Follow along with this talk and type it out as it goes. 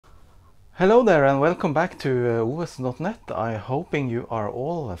Hello there and welcome back to OS.net. I'm hoping you are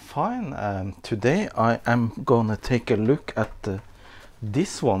all fine. Today I am gonna take a look at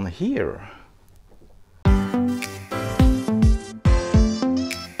this one here.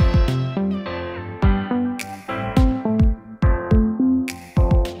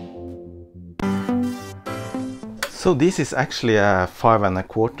 So this is actually a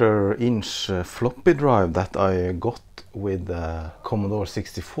 5¼ inch floppy drive that I got with Commodore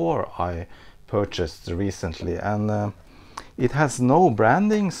 64 I purchased recently, and it has no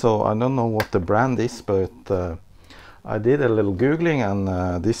branding, so I don't know what the brand is, but I did a little googling,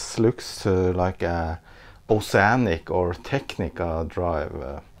 and this looks like a Oceanic or Technica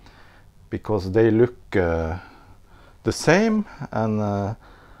drive, because they look the same, and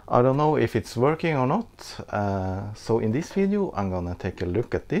I don't know if it's working or not. So in this video I'm gonna take a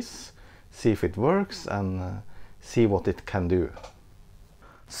look at this, see if it works, and see what it can do.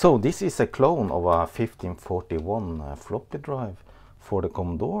 So this is a clone of a 1541 floppy drive for the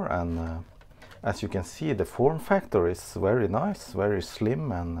Commodore, and as you can see, the form factor is very nice, very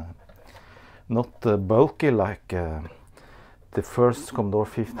slim, and not bulky like the first Commodore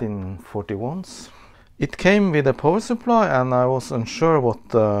 1541s. It came with a power supply, and I was unsure what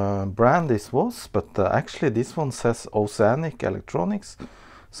brand this was, but actually this one says Oceanic Electronics,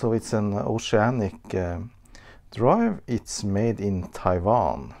 so it's an Oceanic drive. It's made in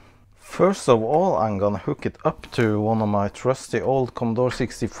Taiwan. First of all, I'm gonna hook it up to one of my trusty old Commodore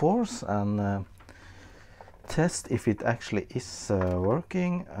 64s and test if it actually is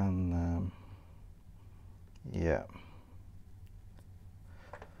working, and yeah.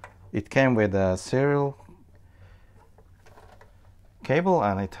 It came with a serial cable,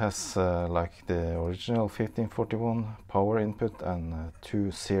 and it has like the original 1541 power input and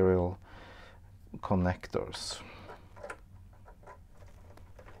 2 serial connectors.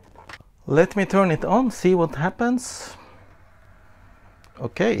 Let me turn it on, see what happens.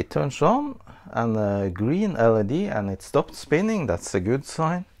 Okay, it turns on, and a green LED, and it stopped spinning. That's a good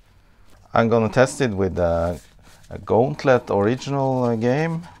sign. I'm gonna test it with a Gauntlet original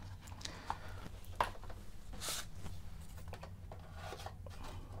game.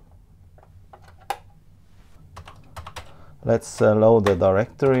 Let's load the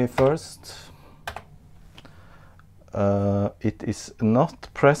directory first. It is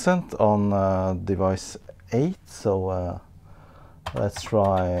not present on device 8, so let's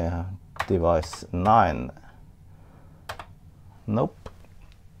try device 9. Nope.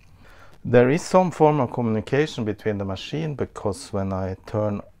 There is some form of communication between the machine, because when I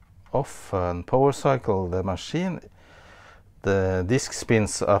turn off and power cycle the machine, the disk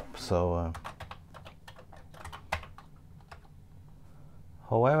spins up, so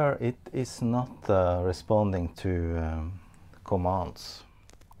however, it is not responding to commands.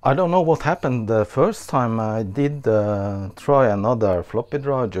 I don't know what happened the first time. I did try another floppy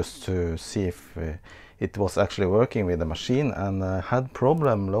drive just to see if it was actually working with the machine, and had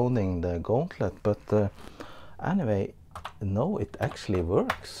problem loading the Gauntlet, but anyway, no, it actually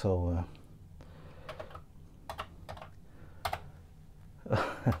works, so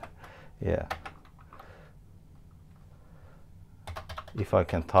yeah. If I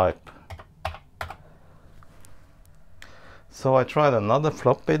can type. So I tried another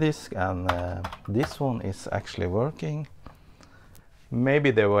floppy disk, and this one is actually working.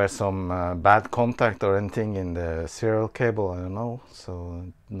 Maybe there were some bad contact or anything in the serial cable, I don't know. So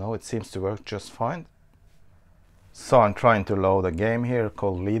no, it seems to work just fine. So I'm trying to load a game here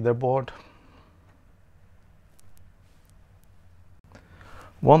called Leaderboard.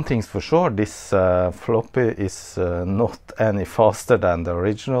 One thing's for sure, this floppy is not any faster than the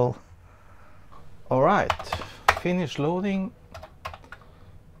original. Alright, finish loading.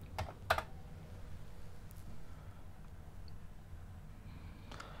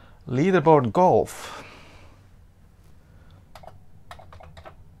 Leaderboard Golf.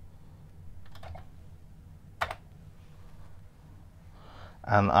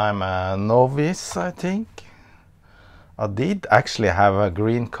 And I'm a novice, I think. I did actually have a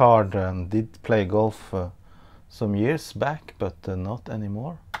green card and did play golf some years back, but not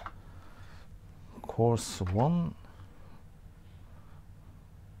anymore. Course 1.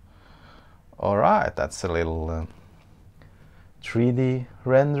 Alright, that's a little 3D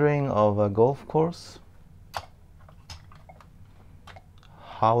rendering of a golf course.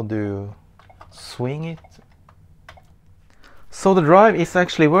 How do you swing it? So the drive is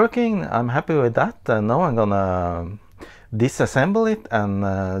actually working. I'm happy with that. Now I'm gonna disassemble it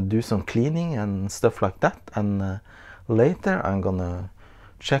and do some cleaning and stuff like that, and later I'm gonna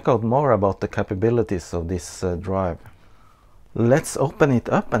check out more about the capabilities of this drive. Let's open it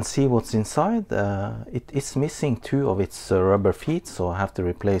up and see what's inside. It is missing 2 of its rubber feet, so I have to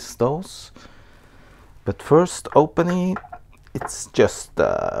replace those. But first, opening, it's just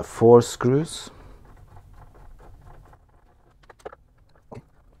 4 screws.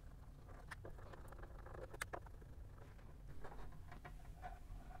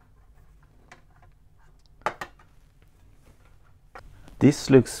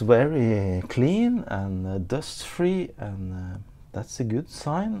 This looks very clean and dust free, and that's a good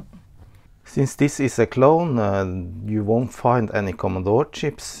sign. Since this is a clone, you won't find any Commodore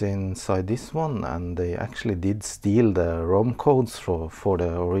chips inside this one, and they actually did steal the ROM codes for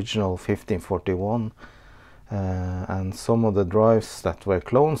the original 1541, and some of the drives that were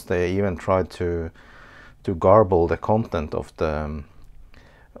clones, they even tried to garble the content of the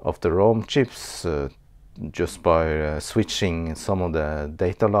ROM chips just by switching some of the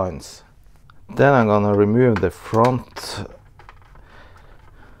data lines. Then I'm gonna remove the front.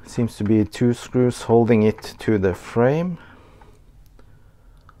 Seems to be 2 screws holding it to the frame.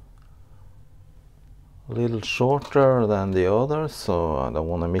 A little shorter than the others, so I don't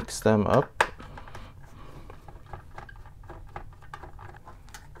want to mix them up.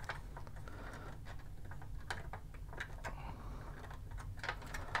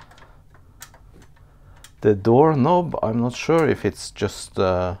 The door knob, I'm not sure if it's just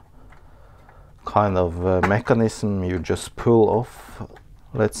a kind of mechanism you just pull off.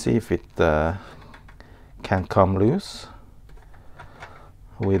 Let's see if it can come loose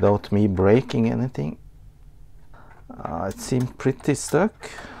without me breaking anything. It seems pretty stuck,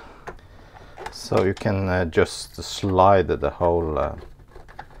 so you can just slide the whole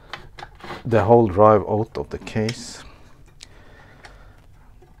drive out of the case.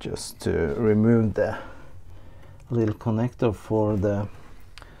 Just to remove the little connector for the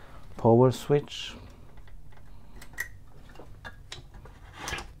power switch.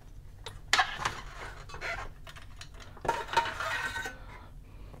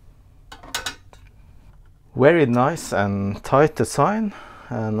 Very nice and tight design.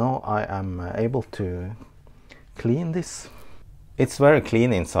 Now I am able to clean this. It's very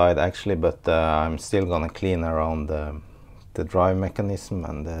clean inside actually, but I'm still gonna clean around the drive mechanism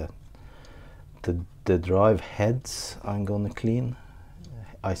and the drive heads I'm gonna clean.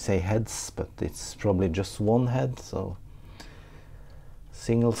 I say heads, but it's probably just one head, so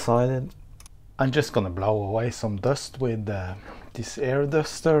single-sided. I'm just gonna blow away some dust with this air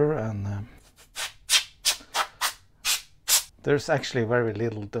duster, and there's actually very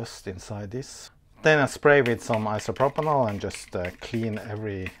little dust inside this. Then I spray with some isopropanol and just clean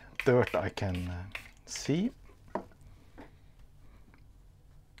every dirt I can see.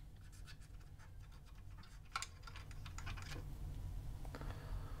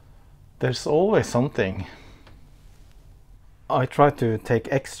 There's always something. I try to take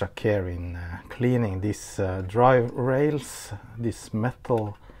extra care in cleaning these drive rails, these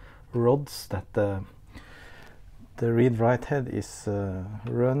metal rods that the read-write head is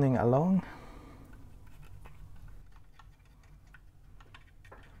running along.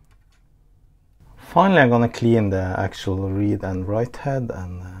 Finally, I'm gonna clean the actual read and write head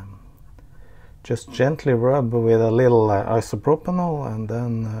and just gently rub with a little isopropanol, and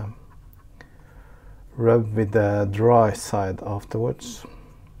then rub with the dry side afterwards.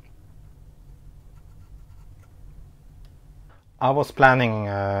 I was planning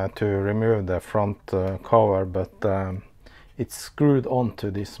to remove the front cover, but it's screwed onto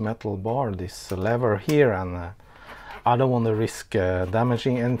this metal bar, this lever here, and I don't want to risk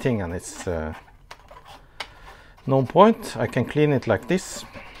damaging anything, and it's no point. I can clean it like this.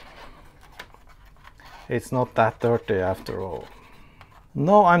 It's not that dirty after all.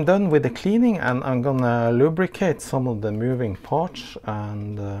 Now I'm done with the cleaning, and I'm gonna lubricate some of the moving parts,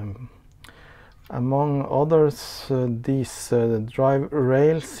 and among others these drive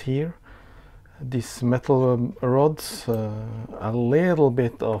rails here, these metal rods, a little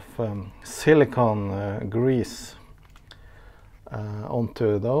bit of silicone grease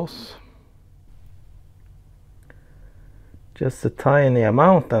onto those. Just a tiny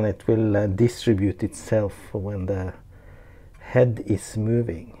amount, and it will distribute itself when the head is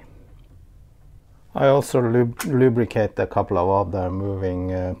moving. I also lubricate a couple of other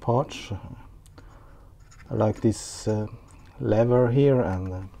moving parts, like this lever here,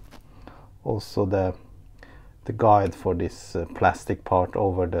 and also the guide for this plastic part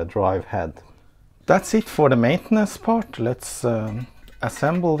over the drive head. That's it for the maintenance part. Let's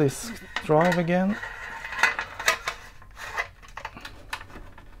assemble this drive again.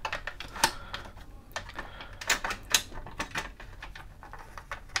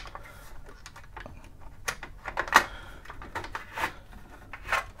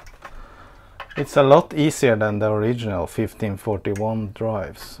 It's a lot easier than the original 1541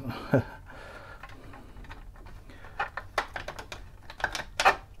 drives.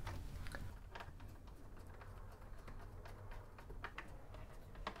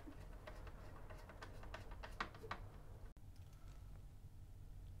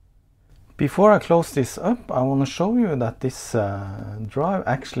 Before I close this up, I want to show you that this drive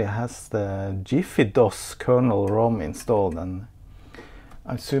actually has the JiffyDOS kernel ROM installed, and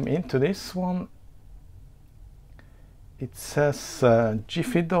I zoom into this one. It says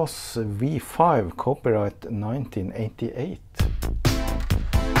JiffyDOS V5 copyright 1988.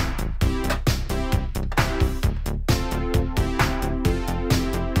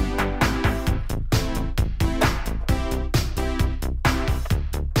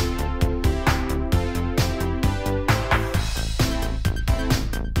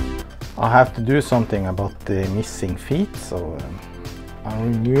 I have to do something about the missing feet, so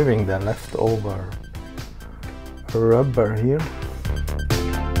I'm removing the leftover rubber here.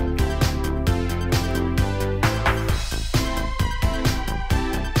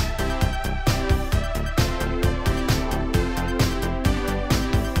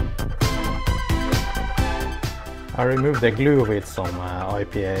 I removed the glue with some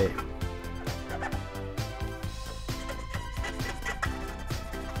IPA.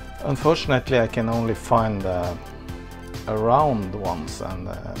 Unfortunately, I can only find round ones and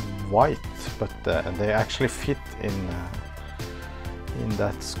white, but they actually fit in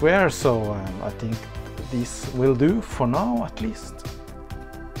that square, so I think these will do for now, at least.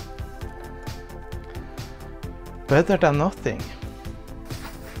 Better than nothing.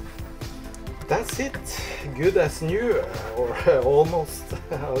 That's it. Good as new, or almost,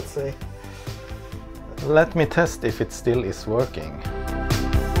 I would say. Let me test if it still is working.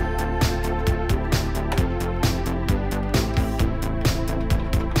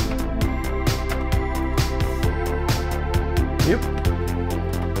 Yep.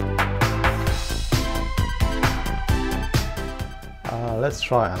 Let's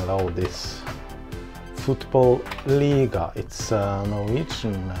try and load this Football Liga. It's a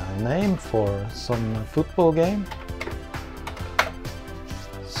Norwegian name for some football game.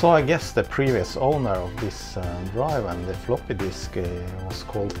 So I guess the previous owner of this drive and the floppy disk was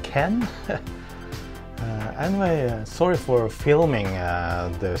called Ken. Anyway, sorry for filming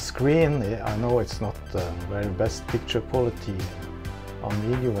the screen. I know it's not the very best picture quality on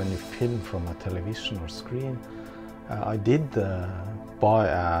video when you film from a television or screen. I did buy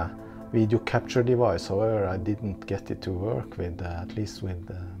a video capture device, however I didn't get it to work with, at least with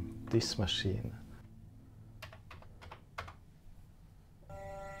this machine.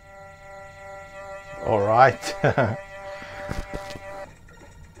 All right.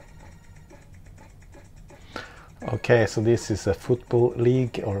 Okay, so this is a football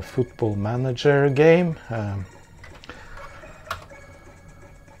league or football manager game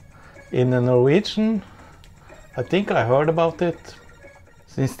in Norwegian. I think I heard about it.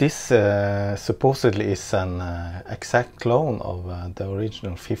 Since this supposedly is an exact clone of the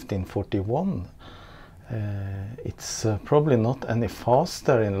original 1541, it's probably not any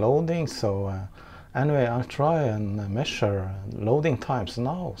faster in loading, so anyway, I'll try and measure loading times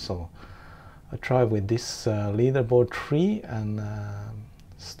now. So I try with this leaderboard 3 and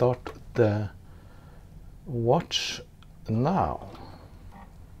start the watch now.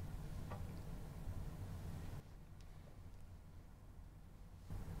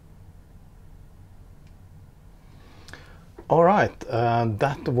 All right,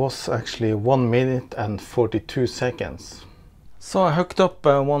 that was actually 1 minute and 42 seconds. So I hooked up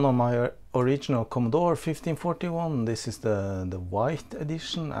one of my original Commodore 1541. This is the white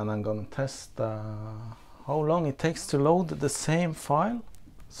edition, and I'm gonna test how long it takes to load the same file.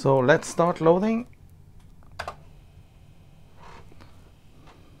 So let's start loading.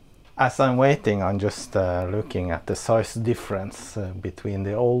 As I'm waiting, I'm just looking at the size difference between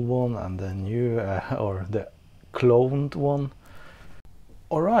the old one and the new or the cloned one.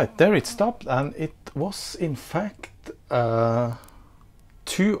 All right, there it stopped, and it was in fact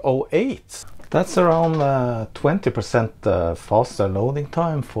 208. That's around 20% faster loading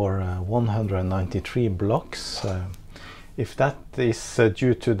time for 193 blocks. If that is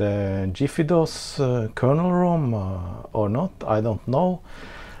due to the JiffyDOS kernel ROM or not, I don't know.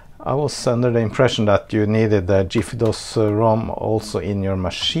 I was under the impression that you needed the JiffyDOS ROM also in your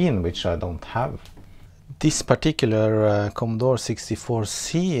machine, which I don't have. This particular Commodore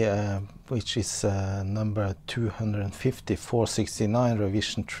 64C, which is number 250-469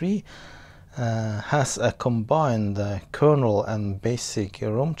 revision 3, has a combined kernel and basic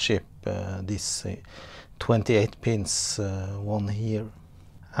ROM chip, this 28 pins one here.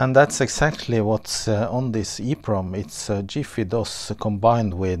 And that's exactly what's on this EEPROM. It's JiffyDOS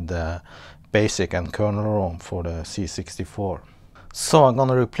combined with BASIC and kernel ROM for the C64. So I'm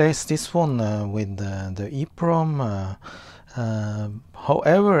gonna replace this one with the EEPROM.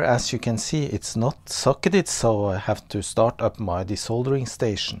 However, as you can see, it's not socketed, so I have to start up my desoldering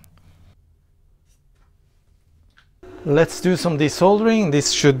station. Let's do some desoldering.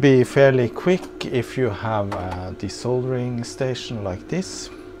 This should be fairly quick if you have a desoldering station like this.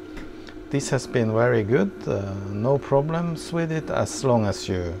 This has been very good, no problems with it as long as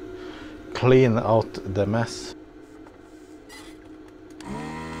you clean out the mess.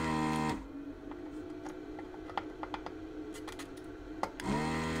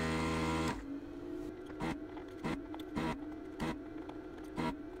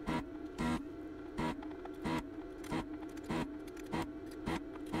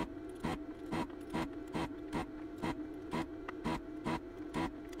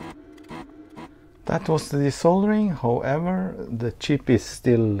 That was the desoldering. However, the chip is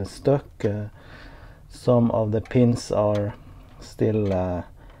still stuck. Some of the pins are still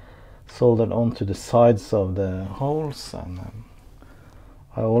soldered onto the sides of the holes, and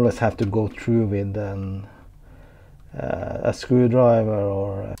I always have to go through with a screwdriver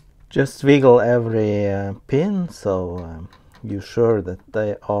or just wiggle every pin so you're sure that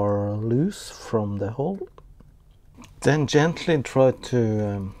they are loose from the hole. Then gently try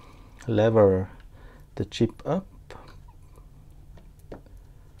to lever the chip up.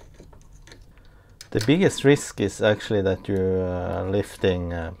 The biggest risk is actually that you're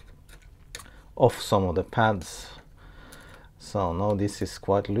lifting off some of the pads. So now this is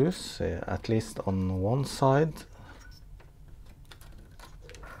quite loose, at least on one side.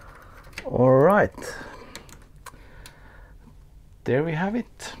 Alright, there we have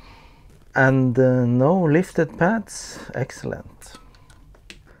it. And no lifted pads, excellent.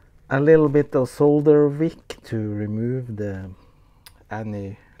 A little bit of solder wick to remove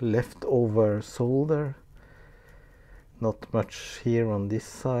any leftover solder. Not much here on this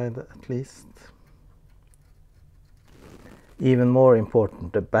side at least. Even more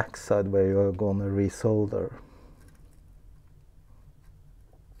important, the back side where you are gonna resolder.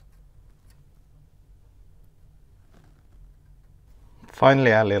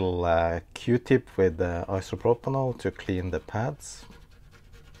 Finally, a little Q-tip with isopropanol to clean the pads.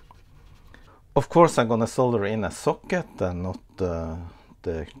 Of course, I'm gonna solder in a socket and not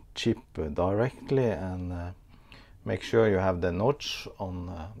the chip directly, and make sure you have the notch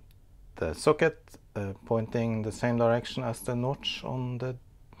on the socket pointing the same direction as the notch on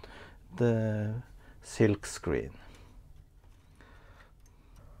the silk screen.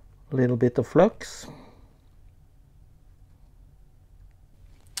 A little bit of flux.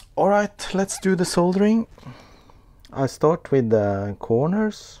 Alright, let's do the soldering. I start with the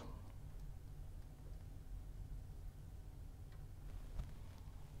corners.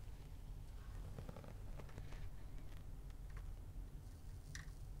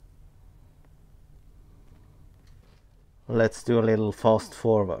 Let's do a little fast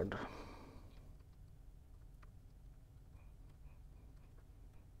forward.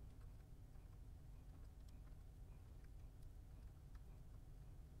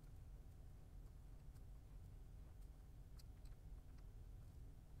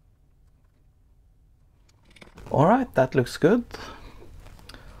 Alright, that looks good.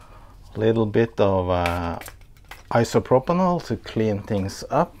 A little bit of isopropanol to clean things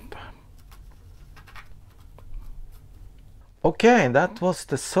up. Okay, that was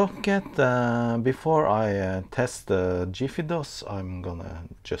the socket. Before I test the JiffyDOS, I'm gonna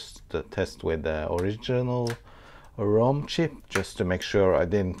just test with the original ROM chip just to make sure I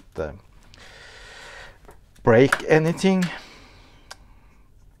didn't break anything.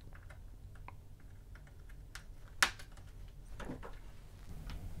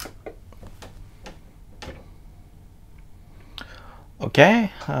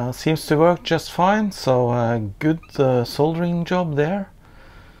 Okay, seems to work just fine, so good soldering job there.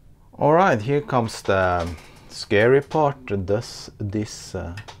 Alright, here comes the scary part. Does this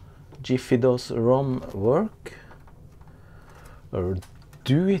JiffyDOS ROM work? Or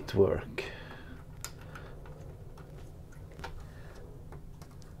do it work?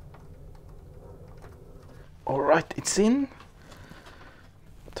 Alright, it's in.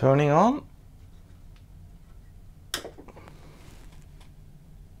 Turning on.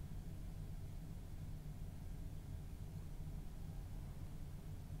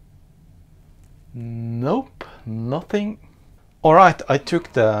 Nope, nothing. Alright, I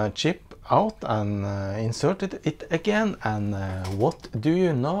took the chip out and inserted it again, and what do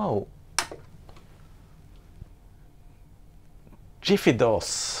you know?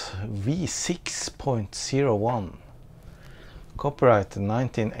 JiffyDOS V6.01, copyright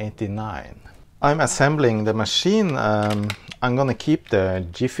 1989. I'm assembling the machine. I'm gonna keep the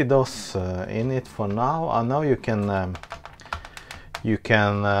JiffyDOS in it for now. I know you can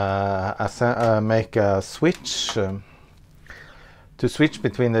make a switch to switch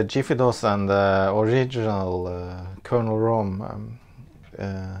between the JiffyDOS and the original kernel ROM.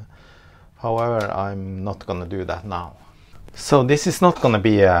 However, I'm not gonna do that now. So this is not gonna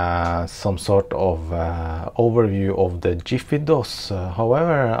be some sort of overview of the JiffyDOS.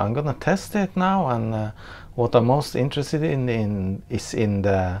 However, I'm gonna test it now, and what I'm most interested in is in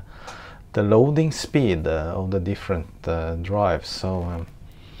the loading speed of the different drives. So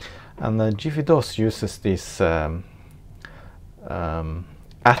and the JiffyDOS uses this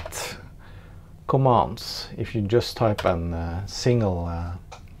at commands. If you just type a single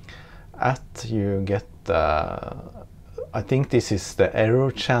at, you get I think this is the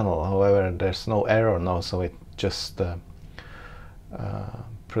error channel. However, there's no error now, so it just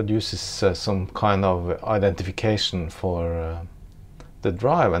produces some kind of identification for the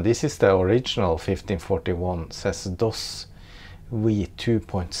drive, and this is the original 1541, says DOS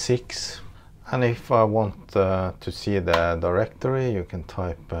V2.6. And if I want to see the directory, you can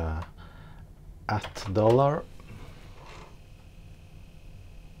type $.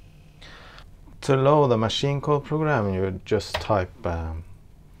 To load the machine code program, you just type %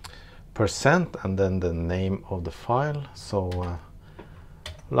 and then the name of the file. So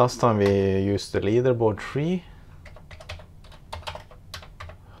last time we used the leaderboard 3.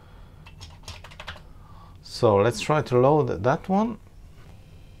 So let's try to load that one.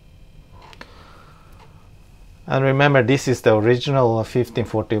 And remember, this is the original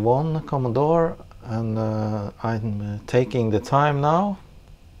 1541 Commodore, and I'm taking the time now.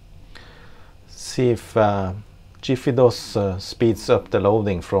 See if JiffyDOS speeds up the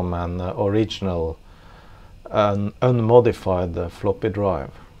loading from an original unmodified floppy drive.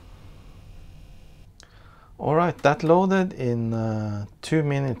 Alright, that loaded in 2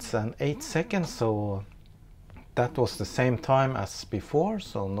 minutes and 8 seconds, so that was the same time as before,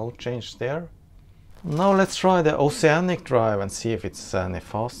 so no change there. Now let's try the Oceanic drive and see if it's any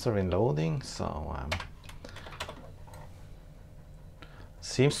faster in loading. So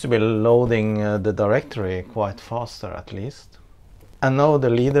seems to be loading the directory quite faster, at least. And now the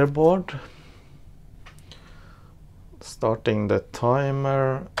leaderboard. Starting the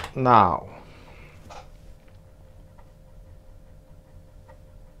timer now.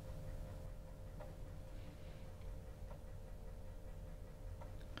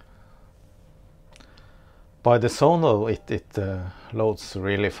 By the sono, it loads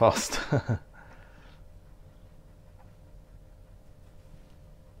really fast.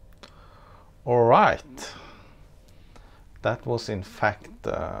 Alright, that was in fact,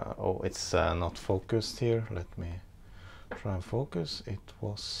 oh, it's not focused here. Let me try and focus. It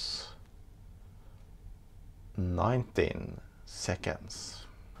was 19 seconds.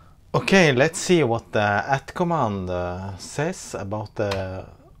 Okay, let's see what the at command says about the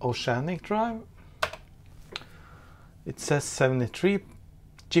Oceanic drive. It says 73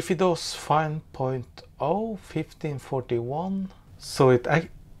 JiffyDOS 5.0 1541. So it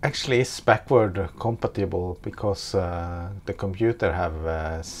actually is backward compatible, because the computer have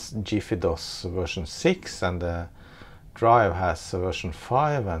JiffyDOS version 6 and the drive has version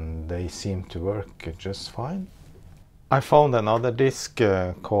 5, and they seem to work just fine. I found another disk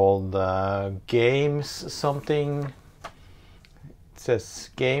called games something. It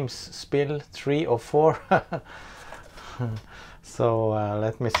says games spill 3 or 4. So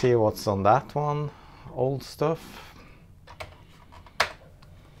let me see what's on that one. Old stuff.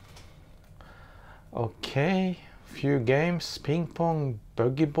 Okay, few games. Ping pong,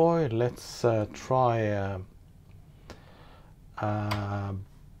 buggy boy. Let's try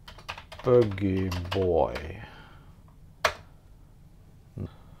buggy boy.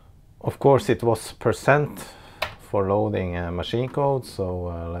 Of course it was % for loading machine code,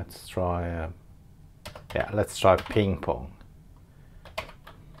 so let's try yeah, let's try ping pong.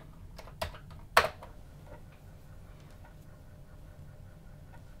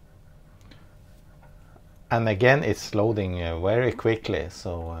 And again, it's loading very quickly,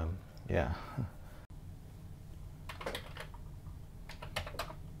 so yeah.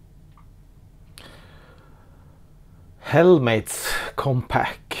 Hellmates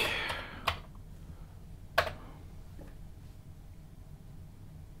Compact.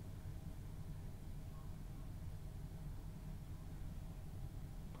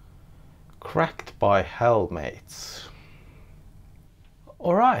 Cracked by Hellmates.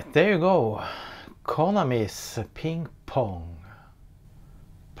 Alright, there you go. Konami's ping pong.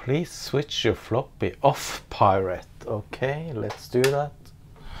 Please switch your floppy off, pirate. Okay, let's do that.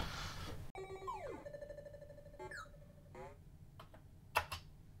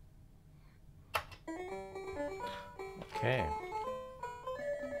 Okay.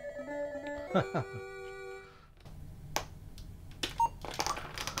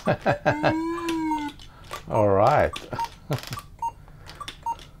 All right.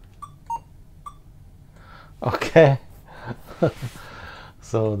 Okay.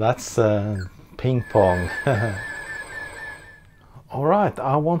 So that's ping pong. All right,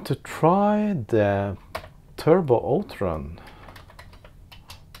 I want to try the turbo outrun.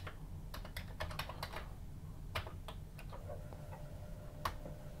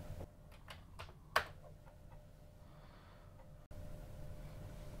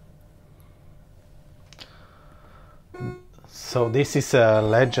 So this is a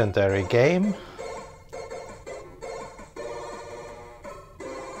legendary game.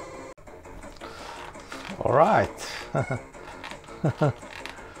 All right.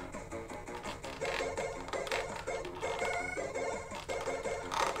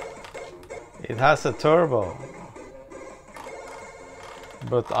 It has a turbo,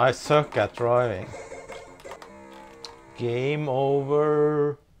 but I suck at driving. Game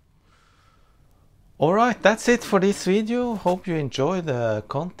over. Alright, that's it for this video. Hope you enjoy the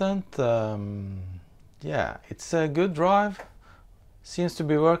content. Yeah, it's a good drive. Seems to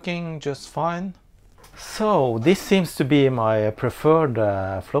be working just fine. So this seems to be my preferred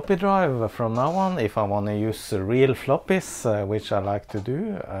floppy drive from now on, if I want to use real floppies, which I like to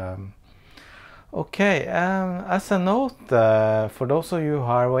do. Okay, as a note, for those of you who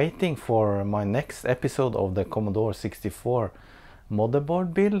are waiting for my next episode of the Commodore 64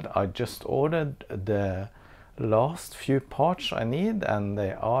 motherboard build, I just ordered the last few parts I need, and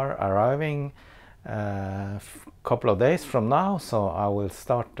they are arriving a couple of days from now, so I will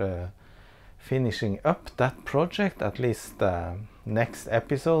start finishing up that project. At least next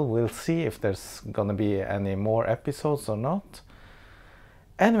episode. We'll see if there's gonna be any more episodes or not.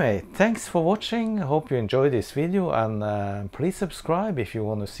 Anyway, thanks for watching. Hope you enjoyed this video, and please subscribe if you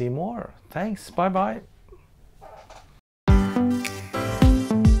want to see more. Thanks, bye bye.